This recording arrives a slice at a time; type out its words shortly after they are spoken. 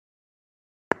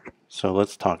So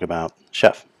let's talk about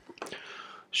Chef.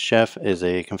 Chef is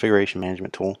a configuration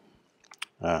management tool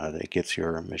that gets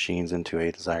your machines into a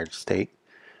desired state.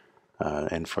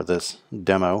 And for this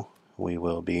demo, we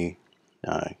will be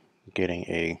getting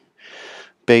a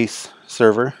base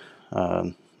server,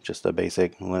 just a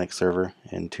basic Linux server,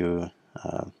 into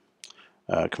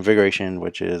a configuration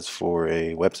which is for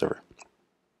a web server.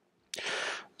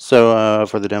 So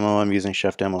for the demo, I'm using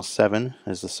Chef Demo 7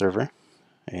 as the server.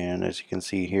 And as you can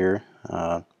see here,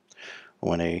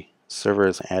 when a server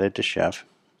is added to Chef,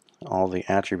 all the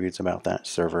attributes about that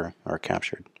server are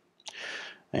captured.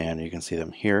 And you can see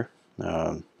them here.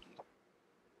 You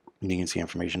can see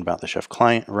information about the Chef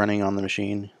client running on the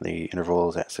machine. The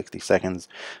interval is at 60 seconds.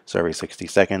 So every 60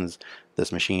 seconds,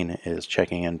 this machine is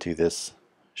checking into this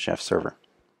Chef server.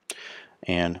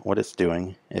 And what it's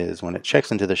doing is when it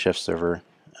checks into the Chef server,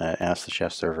 asks the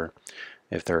Chef server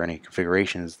if there are any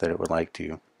configurations that it would like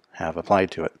to have applied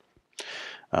to it.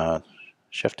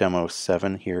 Chef Demo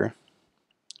 7 here,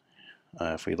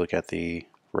 if we look at the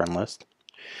run list,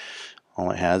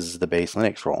 all it has is the base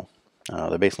Linux role.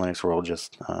 The base Linux role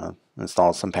just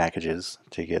installs some packages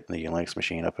to get the Linux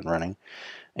machine up and running,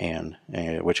 and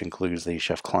which includes the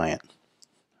Chef client.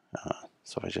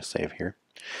 So if I just save here,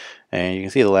 and you can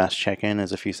see the last check-in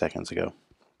is a few seconds ago.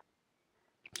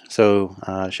 So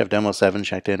Chef Demo 7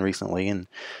 checked in recently and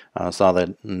saw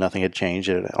that nothing had changed.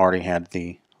 It already had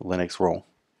the Linux role,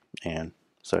 and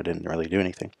so it didn't really do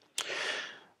anything.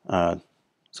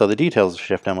 So the details of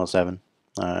Chef Demo 7,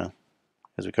 as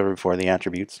we covered before, the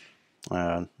attributes,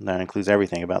 that includes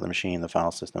everything about the machine, the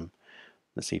file system,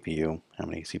 the CPU, how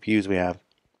many CPUs we have,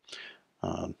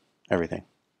 everything.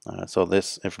 So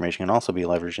this information can also be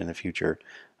leveraged in the future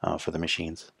for the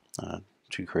machines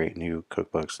to create new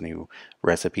cookbooks, new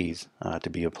recipes to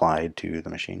be applied to the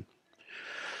machine.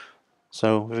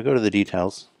 So if we go to the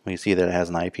details, we see that it has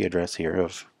an IP address here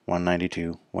of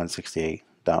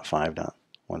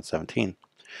 192.168.5.117.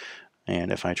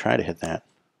 And if I try to hit that,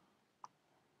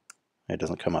 it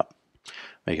doesn't come up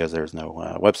because there's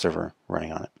no web server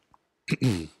running on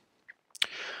it.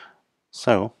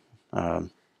 So what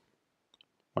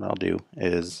I'll do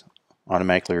is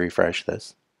automatically refresh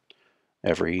this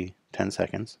every 10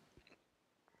 seconds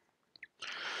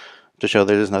to show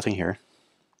that there's nothing here.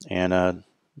 And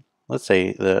let's say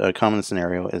a common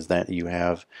scenario is that you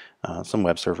have some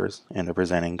web servers and they're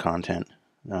presenting content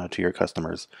to your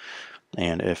customers.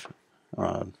 And if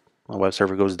a web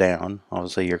server goes down,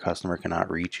 obviously your customer cannot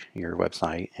reach your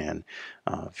website and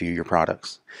view your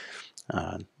products.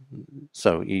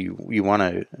 So you want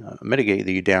to mitigate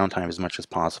the downtime as much as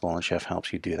possible, and Chef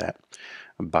helps you do that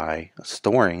by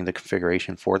storing the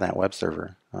configuration for that web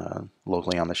server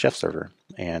locally on the Chef server.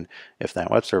 And if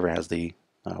that web server has the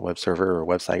web server or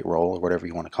website role or whatever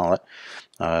you want to call it,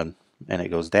 and it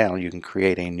goes down, you can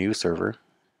create a new server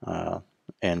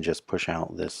and just push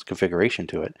out this configuration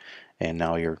to it, and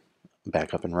now you're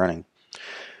back up and running.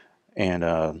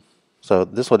 And so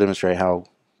this will demonstrate how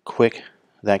quick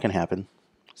that can happen.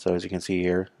 So as you can see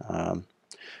here,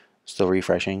 still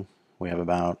refreshing. We have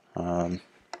about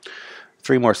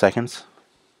 3 more seconds,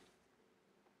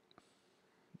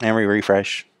 and we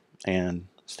refresh, and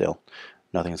still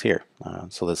nothing's here.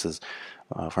 So this is,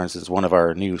 for instance, one of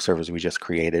our new servers we just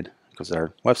created because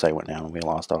our website went down and we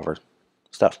lost all of our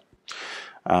stuff.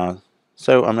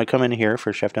 So I'm going to come in here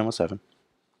for Chef Demo 7.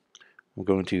 I'm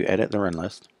going to edit the run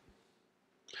list,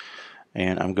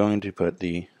 and I'm going to put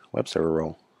the web server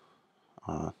role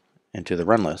into the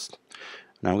run list.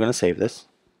 Now I'm going to save this,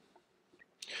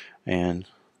 and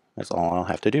that's all I'll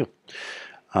have to do.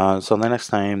 So the next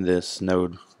time this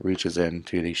node reaches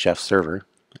into the Chef server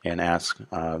and asks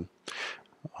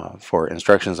for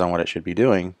instructions on what it should be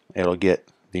doing, it'll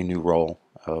get the new role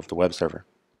of the web server.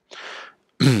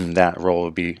 That role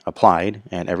will be applied,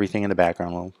 and everything in the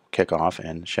background will kick off,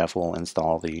 and Chef will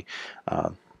install the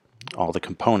all the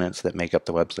components that make up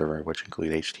the web server, which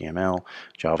include HTML,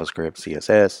 JavaScript,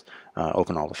 CSS,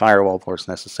 open all the firewall ports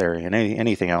necessary, and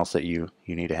anything else that you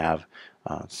need to have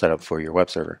set up for your web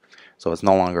server. So it's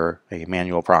no longer a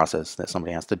manual process that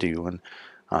somebody has to do, and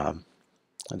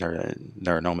there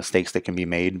are no mistakes that can be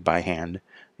made by hand.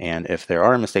 And if there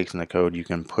are mistakes in the code, you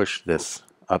can push this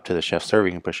up to the Chef server.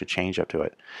 You can push a change up to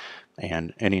it,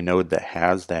 and any node that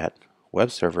has that web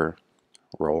server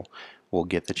role will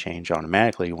get the change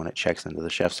automatically when it checks into the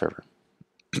Chef server.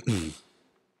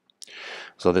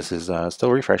 So this is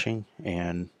still refreshing,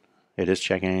 and it is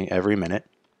checking every minute.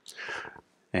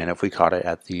 And if we caught it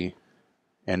at the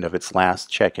end of its last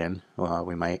check-in,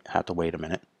 we might have to wait a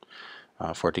minute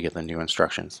for it to get the new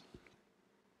instructions.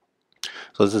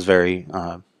 So this is a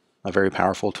very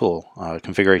powerful tool,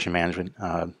 configuration management.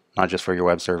 not just for your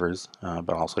web servers,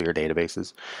 but also your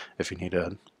databases. If you need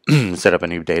to set up a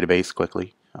new database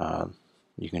quickly,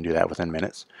 you can do that within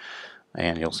minutes,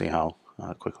 and you'll see how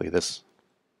quickly this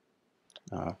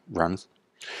runs.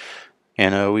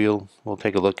 And we'll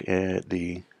take a look at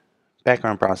the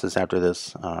background process after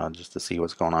this, just to see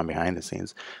what's going on behind the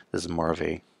scenes. This is more of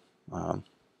a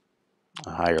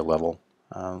higher level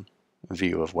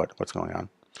view of what's going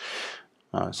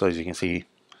on. So as you can see,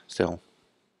 still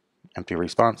empty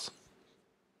response.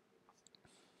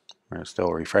 We're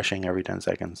still refreshing every 10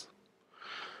 seconds.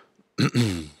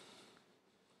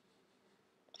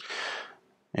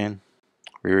 And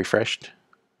we refreshed.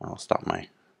 I'll stop my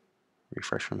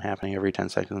refresh from happening every 10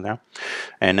 seconds now.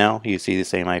 And now you see the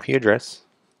same IP address.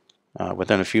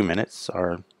 Within a few minutes,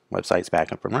 our website's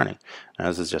back up and running. Now,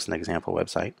 this is just an example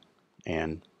website.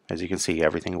 And as you can see,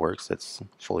 everything works. It's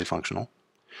fully functional.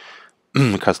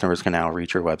 Customers can now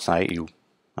reach your website. You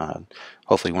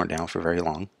hopefully weren't down for very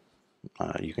long.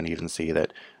 You can even see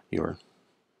that your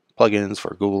plugins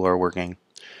for Google are working.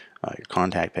 Your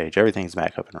contact page, everything's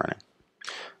back up and running.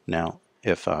 Now,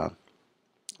 if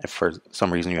for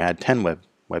some reason you had 10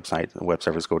 web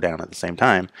servers go down at the same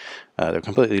time, they're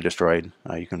completely destroyed.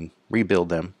 You can rebuild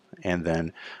them and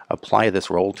then apply this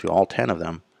role to all 10 of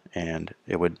them, and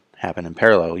it would happen in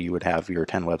parallel. You would have your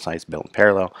 10 websites built in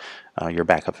parallel. You're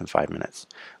back up in 5 minutes.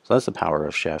 So that's the power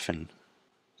of Chef and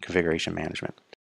configuration management.